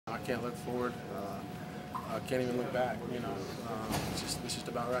can't look forward. I can't even look back. It's just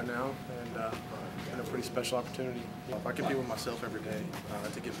about right now, and a pretty special opportunity. If I compete with myself every day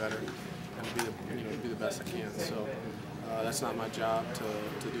to get better and to be the best I can. So that's not my job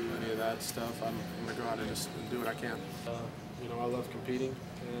to do any of that stuff. I'm going to go out and just do what I can. I love competing,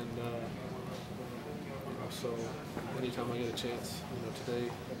 and so anytime I get a chance, today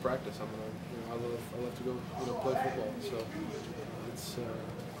at practice, I love to go play football. So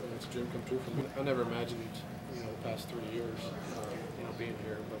it's a dream come true for me. I never imagined the past 3 years being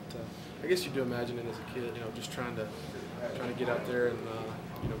here, but I guess you do imagine it as a kid. Just trying to get out there and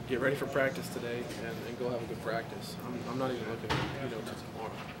get ready for practice today and go have a good practice. I'm not even looking to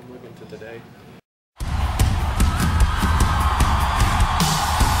tomorrow. I'm looking to today.